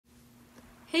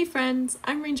Hey friends,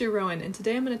 I'm Ranger Rowan, and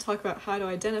today I'm going to talk about how to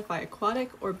identify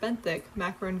aquatic or benthic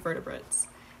macroinvertebrates.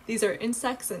 These are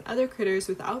insects and other critters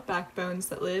without backbones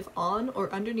that live on or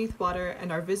underneath water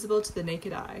and are visible to the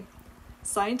naked eye.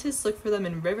 Scientists look for them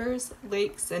in rivers,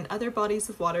 lakes, and other bodies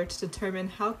of water to determine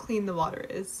how clean the water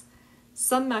is.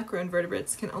 Some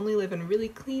macroinvertebrates can only live in really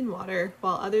clean water,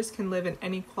 while others can live in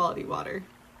any quality water.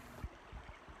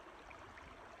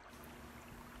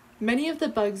 Many of the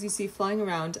bugs you see flying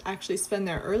around actually spend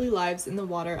their early lives in the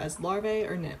water as larvae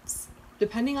or nymphs.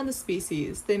 Depending on the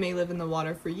species, they may live in the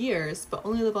water for years, but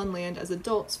only live on land as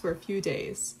adults for a few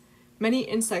days. Many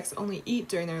insects only eat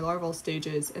during their larval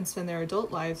stages and spend their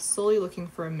adult lives solely looking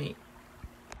for a mate.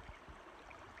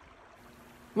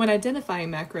 When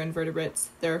identifying macroinvertebrates,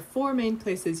 there are four main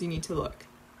places you need to look.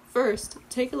 First,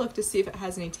 take a look to see if it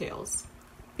has any tails.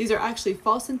 These are actually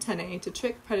false antennae to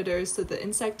trick predators so the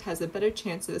insect has a better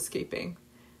chance of escaping.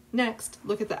 Next,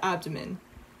 look at the abdomen.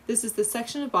 This is the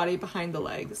section of body behind the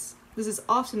legs. This is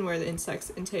often where the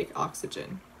insects intake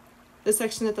oxygen. The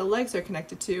section that the legs are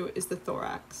connected to is the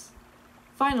thorax.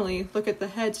 Finally, look at the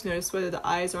head to notice whether the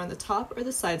eyes are on the top or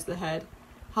the sides of the head,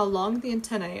 how long the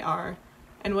antennae are,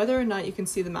 and whether or not you can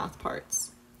see the mouth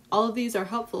parts. All of these are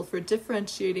helpful for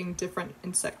differentiating different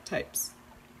insect types.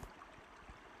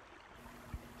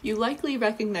 You likely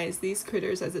recognize these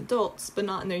critters as adults, but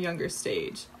not in their younger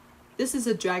stage. This is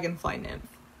a dragonfly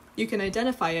nymph. You can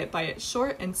identify it by its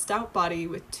short and stout body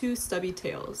with two stubby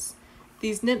tails.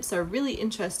 These nymphs are really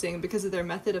interesting because of their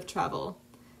method of travel.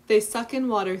 They suck in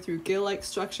water through gill-like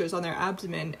structures on their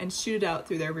abdomen and shoot it out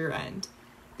through their rear end.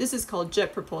 This is called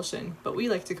jet propulsion, but we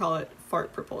like to call it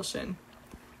fart propulsion.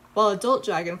 While adult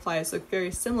dragonflies look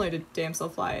very similar to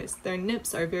damselflies, their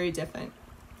nymphs are very different.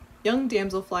 Young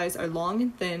damselflies are long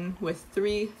and thin, with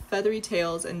three feathery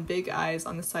tails and big eyes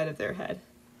on the side of their head.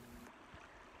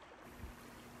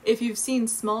 If you've seen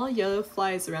small yellow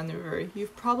flies around the river,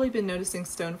 you've probably been noticing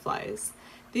stoneflies.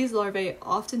 These larvae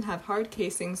often have hard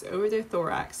casings over their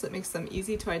thorax that makes them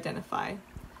easy to identify.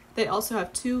 They also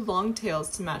have two long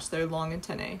tails to match their long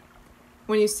antennae.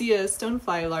 When you see a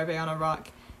stonefly larvae on a rock,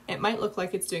 it might look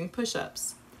like it's doing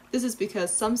push-ups. This is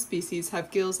because some species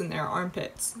have gills in their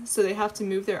armpits, so they have to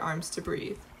move their arms to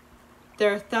breathe.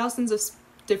 There are thousands of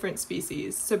different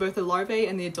species, so both the larvae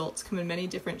and the adults come in many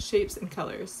different shapes and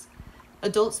colors.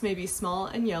 Adults may be small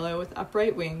and yellow with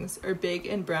upright wings, or big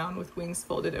and brown with wings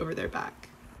folded over their back.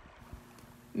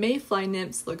 Mayfly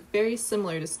nymphs look very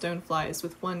similar to stoneflies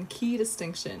with one key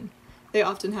distinction. They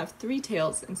often have three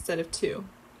tails instead of two.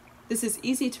 This is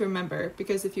easy to remember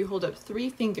because if you hold up three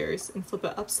fingers and flip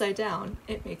it upside down,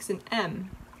 it makes an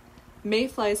M.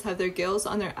 Mayflies have their gills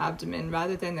on their abdomen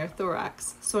rather than their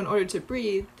thorax, so in order to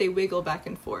breathe, they wiggle back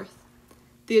and forth.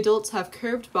 The adults have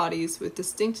curved bodies with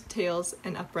distinct tails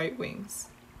and upright wings.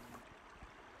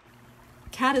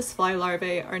 Caddisfly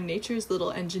larvae are nature's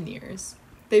little engineers.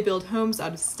 They build homes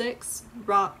out of sticks,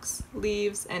 rocks,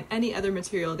 leaves, and any other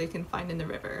material they can find in the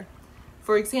river.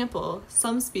 For example,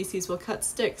 some species will cut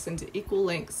sticks into equal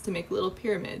lengths to make little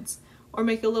pyramids, or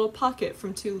make a little pocket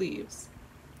from two leaves.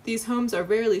 These homes are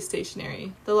rarely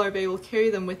stationary. The larvae will carry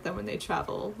them with them when they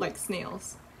travel, like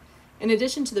snails. In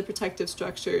addition to the protective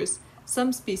structures,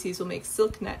 some species will make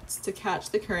silk nets to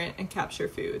catch the current and capture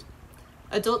food.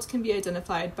 Adults can be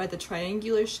identified by the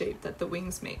triangular shape that the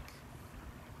wings make.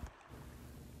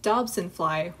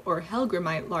 Dobsonfly, or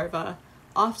hellgrammite larvae,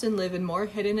 often live in more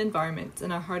hidden environments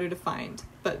and are harder to find,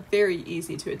 but very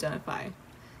easy to identify.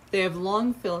 They have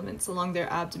long filaments along their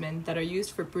abdomen that are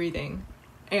used for breathing,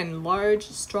 and large,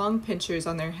 strong pinchers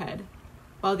on their head.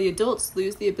 While the adults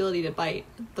lose the ability to bite,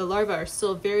 the larvae are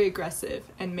still very aggressive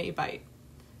and may bite.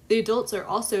 The adults are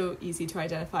also easy to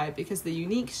identify because of the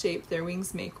unique shape their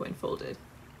wings make when folded.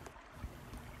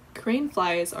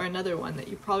 Craneflies are another one that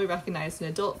you probably recognize in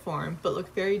adult form, but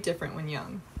look very different when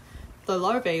young. The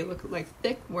larvae look like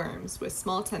thick worms with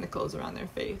small tentacles around their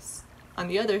face. On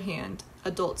the other hand,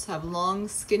 adults have long,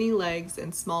 skinny legs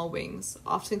and small wings,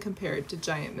 often compared to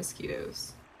giant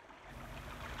mosquitoes.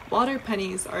 Water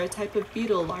pennies are a type of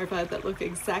beetle larvae that look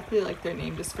exactly like their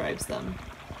name describes them.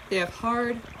 They have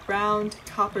hard, round,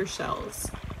 copper shells.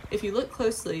 If you look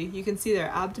closely, you can see their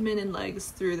abdomen and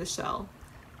legs through the shell.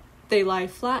 They lie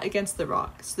flat against the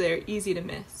rock, so they are easy to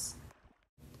miss.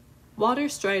 Water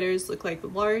striders look like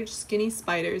large, skinny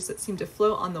spiders that seem to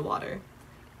float on the water.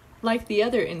 Like the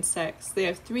other insects, they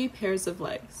have 3 pairs of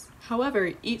legs.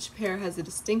 However, each pair has a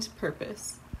distinct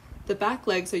purpose. The back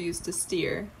legs are used to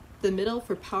steer, the middle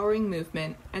for powering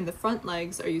movement, and the front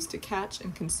legs are used to catch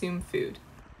and consume food.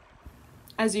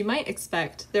 As you might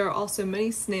expect, there are also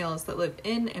many snails that live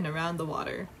in and around the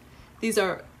water. These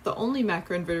are the only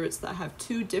macroinvertebrates that have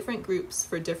two different groups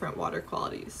for different water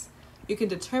qualities. You can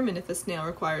determine if a snail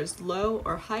requires low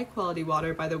or high quality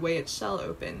water by the way its shell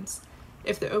opens.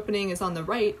 If the opening is on the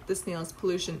right, the snail is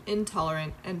pollution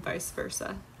intolerant, and vice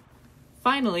versa.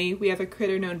 Finally, we have a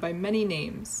critter known by many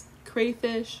names: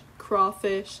 crayfish,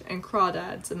 crawfish, and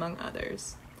crawdads, among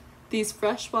others. These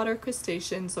freshwater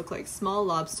crustaceans look like small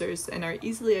lobsters and are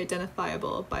easily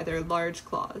identifiable by their large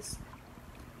claws.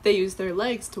 They use their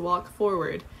legs to walk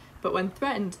forward, but when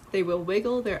threatened, they will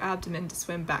wiggle their abdomen to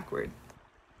swim backward.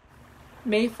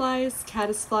 Mayflies,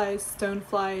 caddisflies,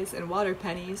 stoneflies, and water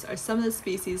pennies are some of the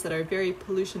species that are very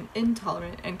pollution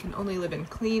intolerant and can only live in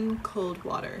clean, cold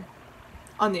water.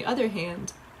 On the other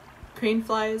hand,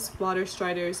 craneflies, water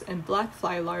striders, and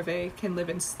blackfly larvae can live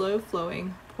in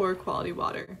slow-flowing, poor-quality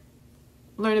water.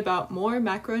 Learn about more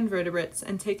macroinvertebrates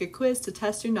and take a quiz to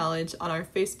test your knowledge on our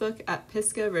Facebook at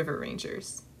Pisgah River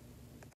Rangers.